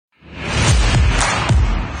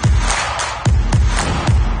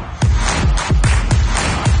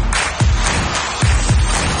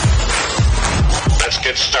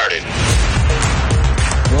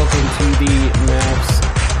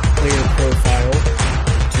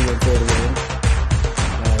for the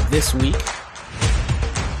win. This week,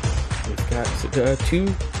 we've got two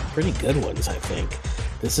pretty good ones, I think.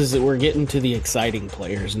 We're getting to the exciting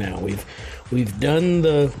players now. We've done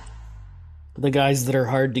the guys that are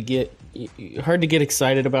hard to get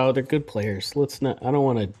excited about. They're good players. I don't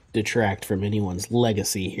want to detract from anyone's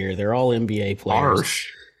legacy here. They're all NBA players. Harsh.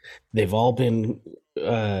 They've all been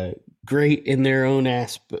great in their own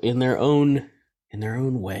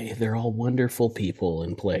way. They're all wonderful people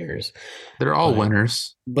and players. They're all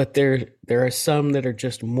winners. But there are some that are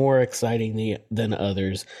just more exciting than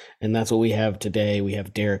others, and that's what we have today. We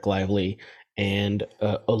have Dereck Lively and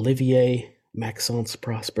Olivier Maxence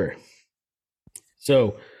Prosper.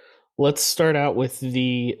 So let's start out with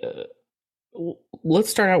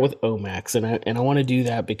Omax, and I want to do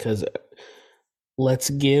that because let's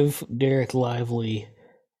give Dereck Lively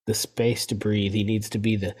the space to breathe. He needs to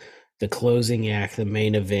be the closing act, the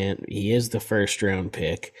main event. He is the first round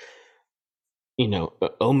pick.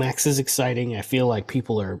 Omax is exciting. I feel like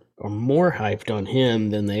people are more hyped on him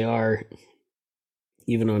than they are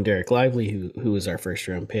even on Dereck Lively, who is our first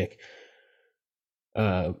round pick.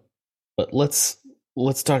 But let's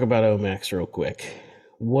talk about Omax real quick.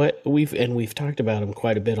 We've talked about him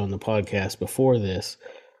quite a bit on the podcast before this,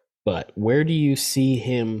 but where do you see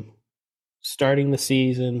him starting the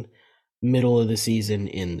season, middle of the season,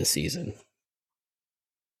 in the season?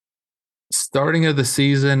 Starting of the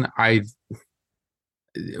season,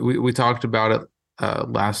 we talked about it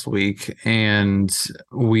last week, and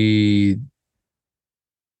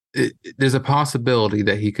there's a possibility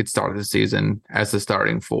that he could start the season as the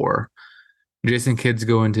starting four. Jason Kidd's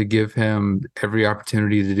going to give him every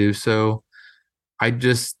opportunity to do so. I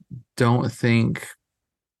just don't think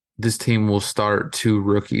this team will start two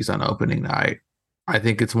rookies on opening night. I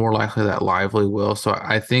think it's more likely that Lively will. So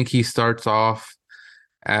I think he starts off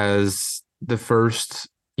as the first,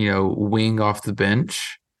 wing off the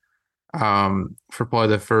bench for probably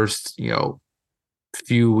the first,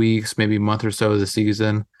 few weeks, maybe month or so of the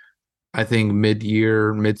season. I think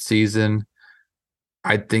mid-season,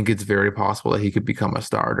 I think it's very possible that he could become a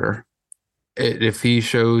starter. If he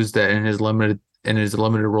shows that in his limited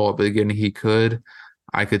role at the beginning he could,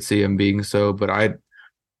 I could see him being so. But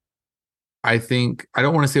I think I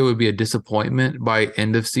don't want to say it would be a disappointment by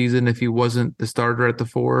end of season if he wasn't the starter at the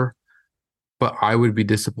four, but I would be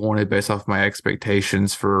disappointed based off my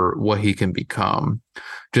expectations for what he can become.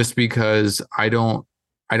 Just because I don't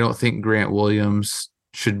think Grant Williams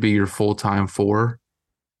should be your full-time four.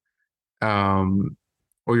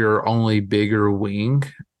 Or your only bigger wing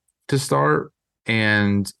to start.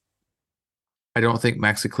 And I don't think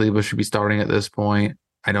Maxi Kleber should be starting at this point.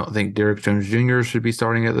 I don't think Derrick Jones Jr. should be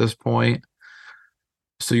starting at this point.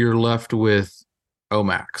 So you're left with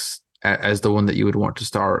Omax as the one that you would want to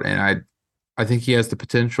start. And I think he has the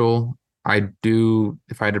potential. I do,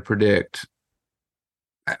 if I had to predict,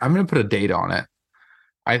 I'm going to put a date on it.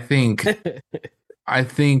 I think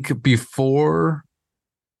before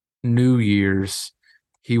New Year's,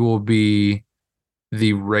 he will be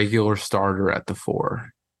the regular starter at the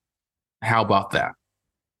four. How about that?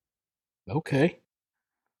 Okay.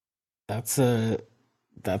 That's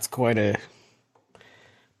quite a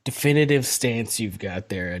definitive stance you've got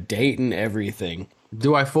there, a date and everything.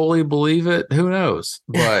 Do I fully believe it? Who knows?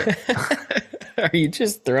 But are you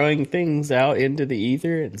just throwing things out into the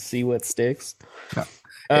ether and see what sticks? No.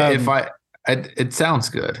 It sounds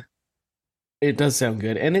good. It does sound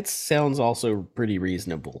good, and it sounds also pretty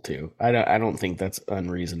reasonable too. I don't think that's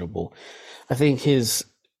unreasonable. I think his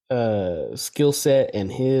skill set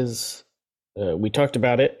and his we talked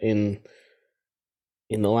about it in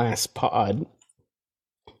the last pod.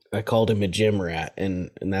 I called him a gym rat,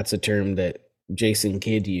 and that's a term that Jason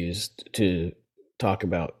Kidd used to talk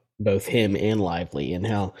about both him and Lively, and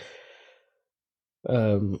how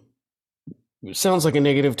it sounds like a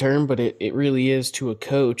negative term, but it really is to a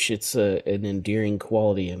coach. It's an endearing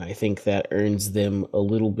quality, and I think that earns them a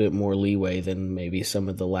little bit more leeway than maybe some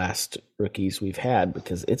of the last rookies we've had,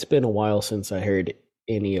 because it's been a while since I heard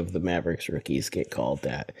any of the Mavericks rookies get called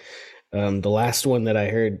that. The last one that I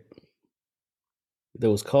heard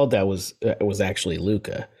that was called that was actually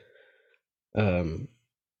Luka.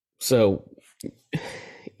 So,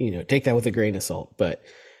 take that with a grain of salt, but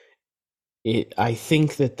I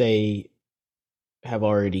think that they have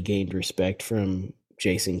already gained respect from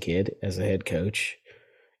Jason Kidd as a head coach,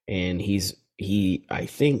 and I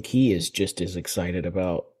think he is just as excited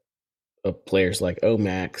about players like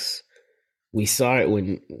Omax. We saw it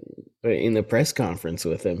when in the press conference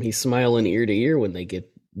with him. He's smiling ear to ear when they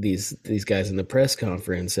get these guys in the press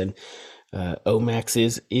conference, and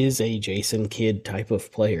Omax is a Jason Kidd type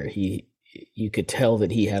of player. you could tell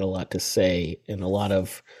that he had a lot to say and a lot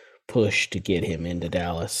of push to get him into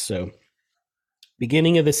Dallas. So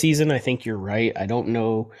beginning of the season, I think you're right. I don't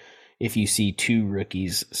know if you see two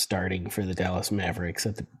rookies starting for the Dallas Mavericks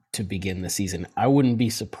to begin the season. I wouldn't be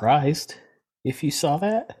surprised if you saw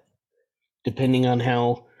that, depending on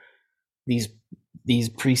how these these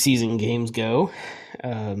preseason games go,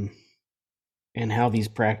 um, and how these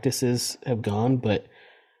practices have gone. But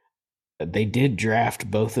they did draft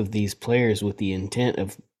both of these players with the intent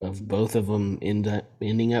of both of them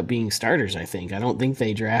ending up being starters. I don't think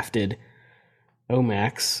they drafted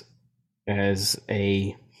Omax as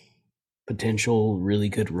a potential really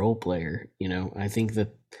good role player. I think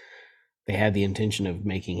that they had the intention of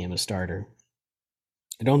making him a starter.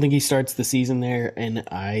 I don't think he starts the season there, and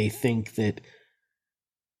I think that,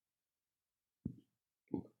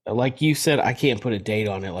 like you said, I can't put a date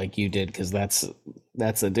on it like you did because that's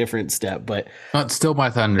a different step. But Not still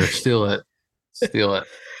my thunder. Steal it. Steal it.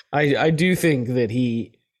 I do think that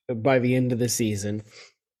he, by the end of the season,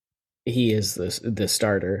 he is the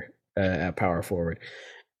starter at power forward.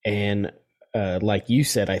 And like you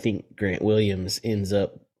said, I think Grant Williams ends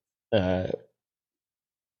up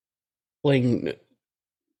playing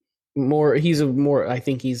more. I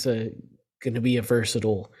think he's going to be a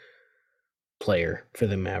versatile player for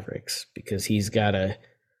the Mavericks because he's got a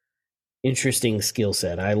interesting skill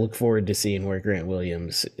set. I look forward to seeing where Grant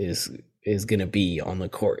Williams is going to be on the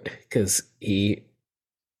court because he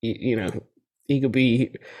could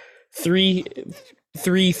be three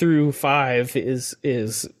through five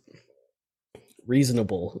is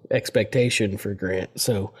reasonable expectation for Grant.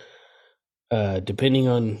 So depending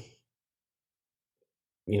on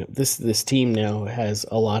this team now has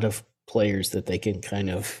a lot of players that they can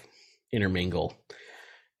kind of intermingle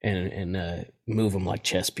and move them like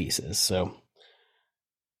chess pieces. So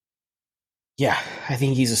yeah, I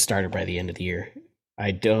think he's a starter by the end of the year.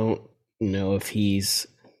 I don't know if he's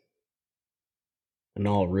an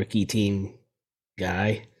all rookie team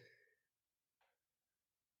guy.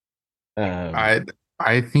 I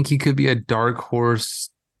think he could be a dark horse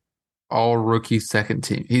all rookie second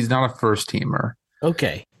team. He's not a first teamer.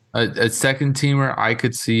 Okay. A second teamer, I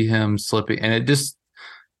could see him slipping, and it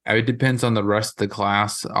depends on the rest of the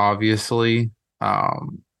class, obviously.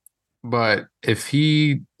 But if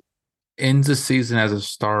he ends the season as a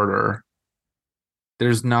starter,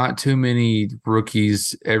 there's not too many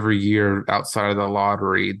rookies every year outside of the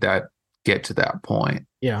lottery that get to that point.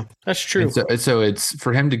 Yeah, that's true. So it's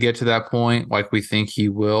for him to get to that point, like we think he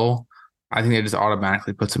will. I think it just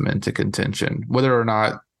automatically puts him into contention, whether or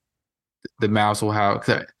not the Mavs will have.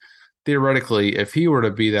 Theoretically, if he were to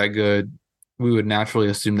be that good, we would naturally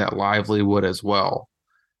assume that Lively would as well.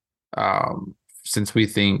 Since I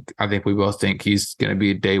think we both think he's going to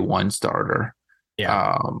be a day one starter.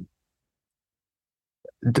 Yeah.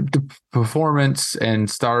 The performance and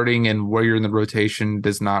starting and where you're in the rotation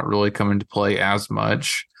does not really come into play as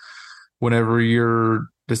much whenever you're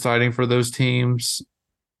deciding for those teams.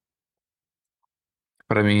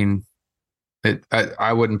 But I mean,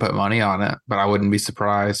 I wouldn't put money on it, but I wouldn't be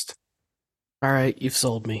surprised. All right, you've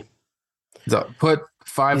sold me. So put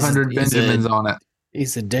 500 Benjamins on it.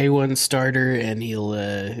 He's a day one starter, and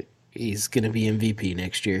he's going to be MVP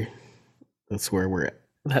next year. That's where we're at.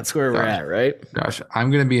 We're at, right? Gosh,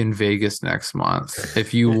 I'm going to be in Vegas next month.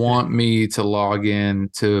 If you want me to log in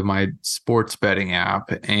to my sports betting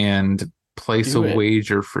app and place a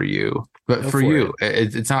wager for you, but for you,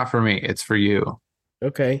 it's not for me. It's for you.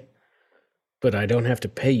 Okay. But I don't have to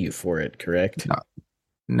pay you for it, correct?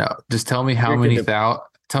 No. Just tell me how many thousands.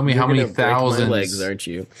 My legs, aren't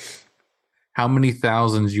you? How many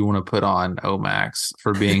thousands you want to put on Omax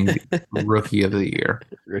for being rookie of the year?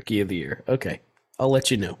 Rookie of the year. Okay. I'll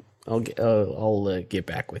let you know. I'll get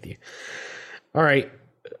back with you. All right.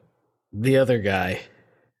 The other guy,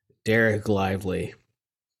 Dereck Lively.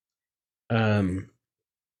 I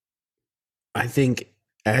think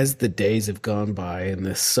as the days have gone by in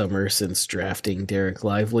this summer since drafting Dereck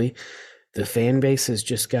Lively, the fan base has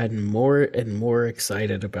just gotten more and more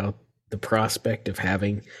excited about the prospect of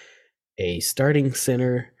having a starting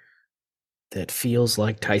center that feels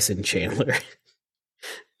like Tyson Chandler.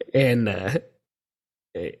 and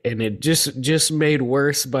it just made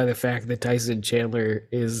worse by the fact that Tyson Chandler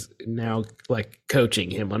is now like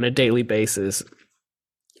coaching him on a daily basis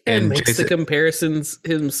and makes the comparisons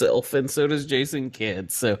himself, and so does Jason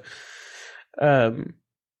Kidd. So,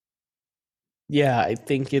 yeah, I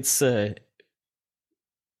think it's. I'll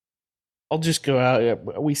just go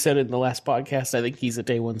out. We said it in the last podcast. I think he's a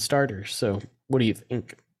day one starter. So, what do you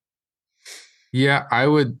think? Yeah, I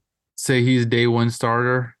would say he's a day one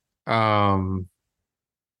starter.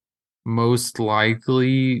 most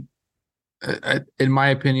likely, in my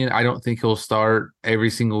opinion, I don't think he'll start every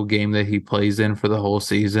single game that he plays in for the whole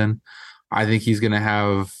season. I think he's going to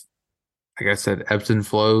have, like I said, ebbs and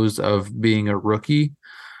flows of being a rookie,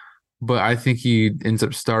 but I think he ends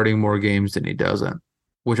up starting more games than he doesn't,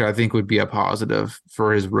 which I think would be a positive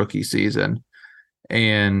for his rookie season.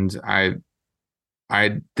 And I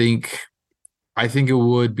think I think it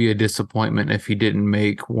would be a disappointment if he didn't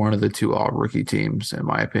make one of the two all rookie teams, in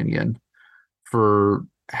my opinion, for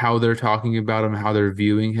how they're talking about him, how they're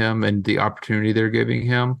viewing him, and the opportunity they're giving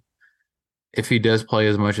him. If he does play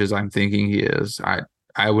as much as I'm thinking he is,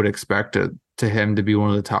 I would expect to him to be one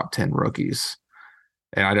of the top 10 rookies.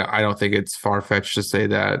 And I don't think it's far fetched to say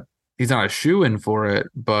that he's not a shoe in for it,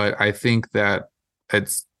 but I think that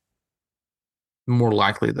it's more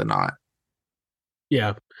likely than not.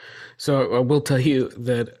 Yeah. So I will tell you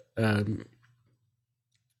that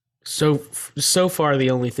so far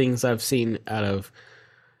the only things I've seen out of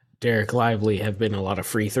Dereck Lively have been a lot of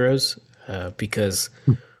free throws because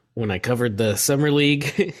when I covered the summer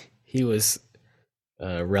league, he was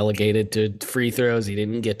relegated to free throws. He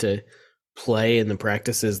didn't get to play in the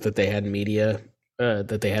practices that they had media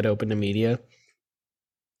that they had open to media.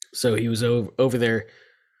 So he was over there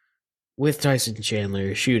with Tyson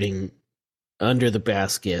Chandler shooting under the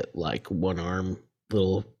basket, like one arm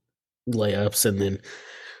little layups and then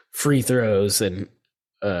free throws and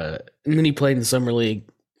then he played in summer league.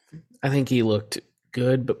 I think he looked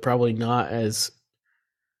good, but uh probably not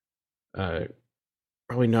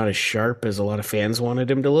as sharp as a lot of fans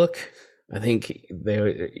wanted him to look. I think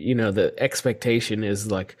the expectation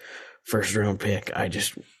is like first round pick. I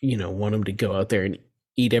just want him to go out there and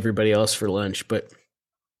eat everybody else for lunch, but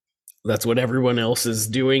that's what everyone else is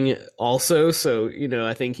doing also. So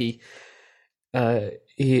I think he had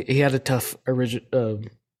a tough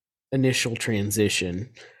initial transition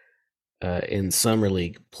in summer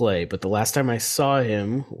league play, but the last time I saw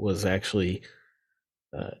him was actually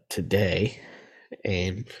today,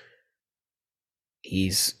 and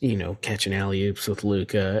he's catching alley oops with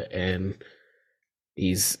Luca, and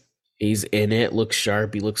he's in it. Looks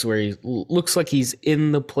sharp. He looks where he looks like he's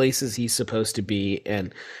in the places he's supposed to be,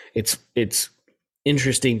 and it's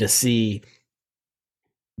interesting to see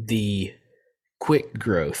the quick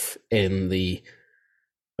growth and the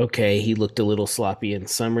okay, he looked a little sloppy in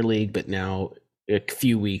summer league, but now a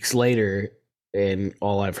few weeks later, and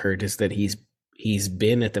all I've heard is that he's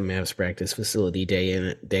been at the Mavs practice facility day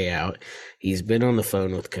in day out. He's been on the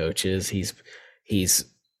phone with coaches. He's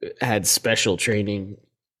had special training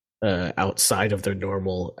outside of their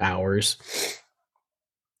normal hours.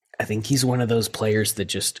 I think he's one of those players that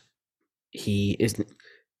just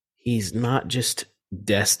he's not just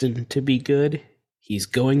destined to be good. He's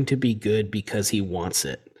going to be good because he wants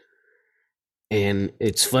it. And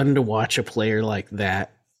it's fun to watch a player like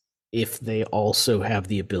that if they also have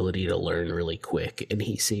the ability to learn really quick. And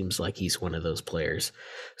he seems like he's one of those players.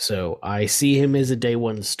 So I see him as a day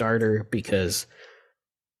one starter because,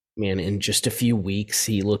 man, in just a few weeks,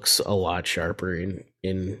 he looks a lot sharper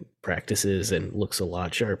in practices and looks a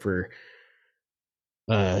lot sharper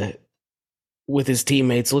with his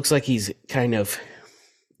teammates. Looks like he's kind of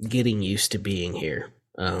getting used to being here.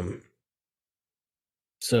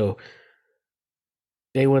 So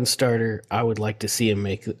day one starter, I would like to see him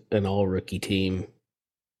make an all rookie team.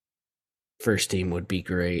 First team would be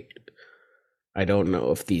great. I don't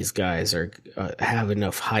know if these guys are have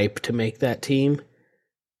enough hype to make that team.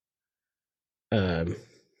 Yeah,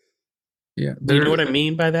 you know what I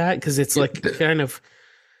mean by that? Because it's like kind of.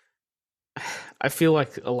 I feel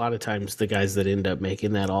like a lot of times the guys that end up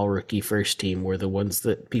making that all rookie first team were the ones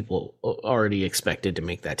that people already expected to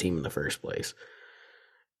make that team in the first place.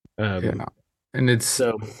 Yeah. And it's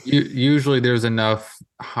So usually there's enough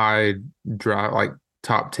high draft, like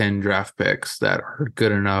top 10 draft picks that are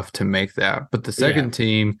good enough to make that. But the second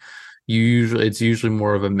team, it's usually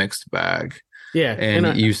more of a mixed bag. Yeah, And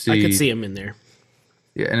I could see him in there.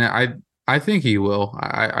 Yeah, and I think he will.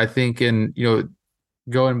 I think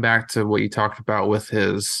going back to what you talked about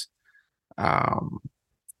um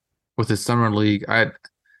with his summer league, I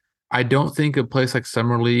don't think a place like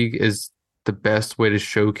summer league is the best way to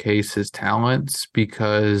showcase his talents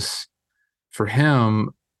because for him,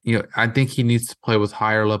 I think he needs to play with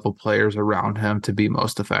higher level players around him to be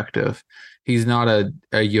most effective. He's not a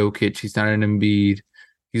Jokic, he's not an Embiid,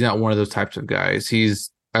 he's not one of those types of guys. He's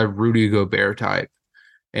a Rudy Gobert type.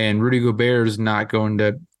 And Rudy Gobert is not going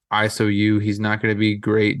to ISO you. He's not going to be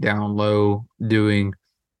great down low doing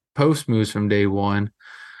post moves from day one.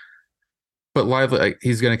 But Lively,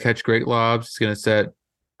 he's going to catch great lobs. He's going to set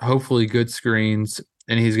hopefully good screens.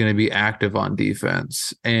 and he's going to be active on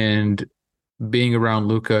defense. And being around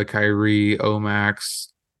Luka, Kyrie, Omax,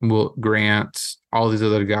 Grant, all these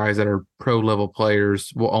other guys that are pro level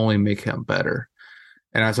players will only make him better.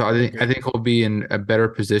 And so I think he'll be in a better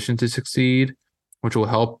position to succeed, which will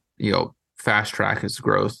help, fast track his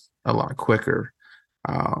growth a lot quicker.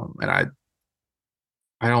 And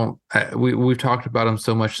we've talked about him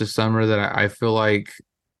so much this summer that I feel like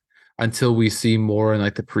until we see more in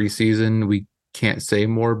like the preseason, we can't say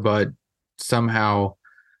more, but somehow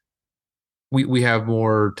we have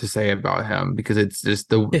more to say about him because it's just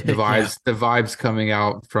the vibes, the vibes coming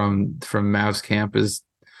out from Mavs camp is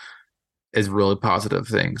really positive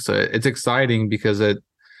thing. So it's exciting because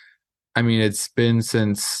it's been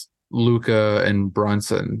since Luka and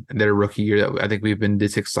Brunson and their rookie year that I think we've been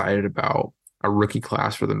this excited about a rookie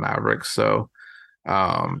class for the Mavericks. So,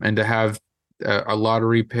 and to have a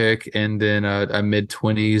lottery pick and then a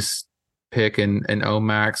mid-20s pick and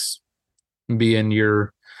Omax be in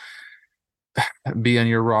your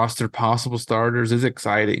roster possible starters is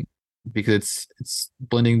exciting because it's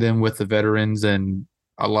blending them with the veterans and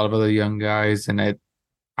a lot of other young guys, and I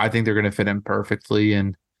think they're going to fit in perfectly.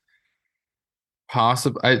 And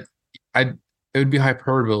it would be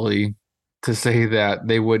hyperbole to say that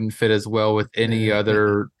they wouldn't fit as well with any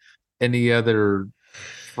other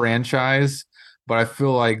franchise, but I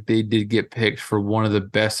feel like they did get picked for one of the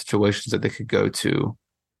best situations that they could go to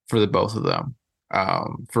for the both of them,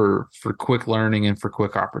 for quick learning and for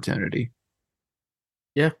quick opportunity.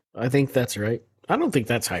 Yeah, I think that's right. I don't think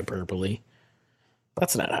that's hyperbole.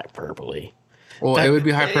 That's not hyperbole. Well, it would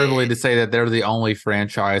be hyperbole to say that they're the only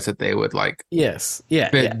franchise that they would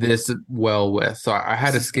fit this well with. So I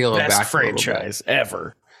had to scale it back. Best franchise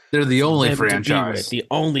ever. They're the only franchise. The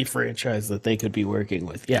only franchise that they could be working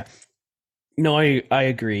with. Yeah. No, I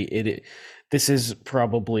agree. This is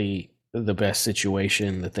probably the best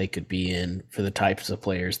situation that they could be in for the types of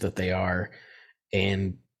players that they are,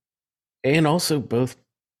 and also both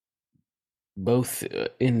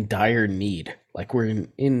in dire need. Like we're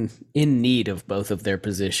in need of both of their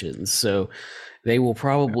positions, so they will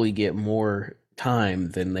probably get more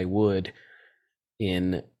time than they would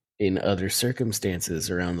in other circumstances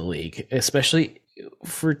around the league, especially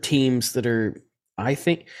for teams that are. I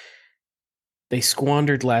think they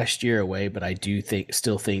squandered last year away, but I do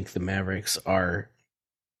still think the Mavericks are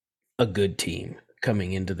a good team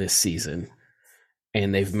coming into this season,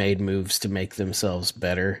 and they've made moves to make themselves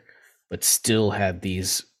better, but still had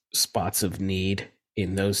these spots of need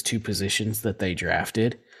in those two positions that they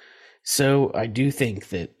drafted. So I do think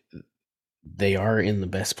that they are in the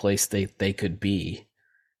best place they could be.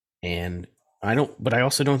 And I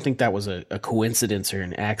also don't think that was a coincidence or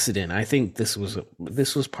an accident. I think this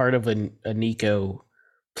was part of a Nico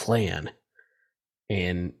plan.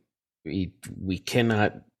 And we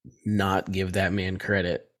cannot not give that man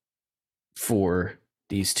credit for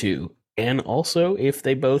these two. And also, if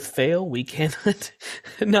they both fail, we cannot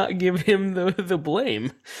not give him the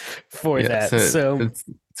blame for that. So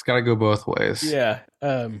it's got to go both ways. Yeah.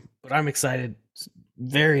 But I'm excited,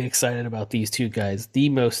 very excited about these two guys. The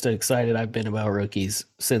most excited I've been about rookies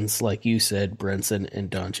since, like you said, Brunson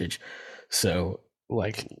and Doncic. So,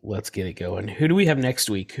 let's get it going. Who do we have next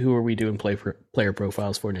week? Who are we doing player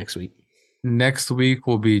profiles for next week? Next week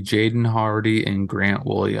will be Jaden Hardy and Grant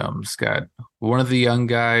Williams. Got one of the young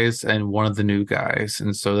guys and one of the new guys.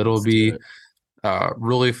 And so it'll be a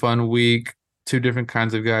really fun week. Two different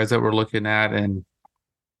kinds of guys that we're looking at. And,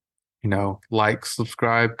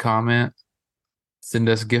 subscribe, comment, send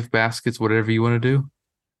us gift baskets, whatever you want to do.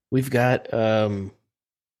 We've got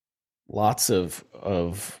lots of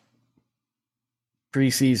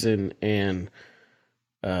preseason and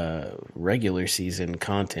regular season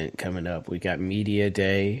content coming up. We got media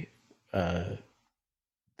day that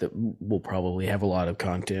will probably have a lot of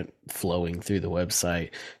content flowing through the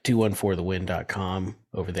website 214thewin.com.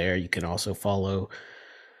 Over there you can also follow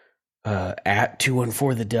at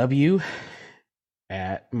 214thew,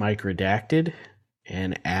 at Mike Redacted,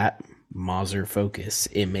 and at Mazur Focus,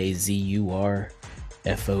 MAZURFOCUS.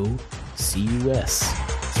 See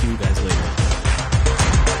you guys later.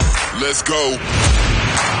 Let's go.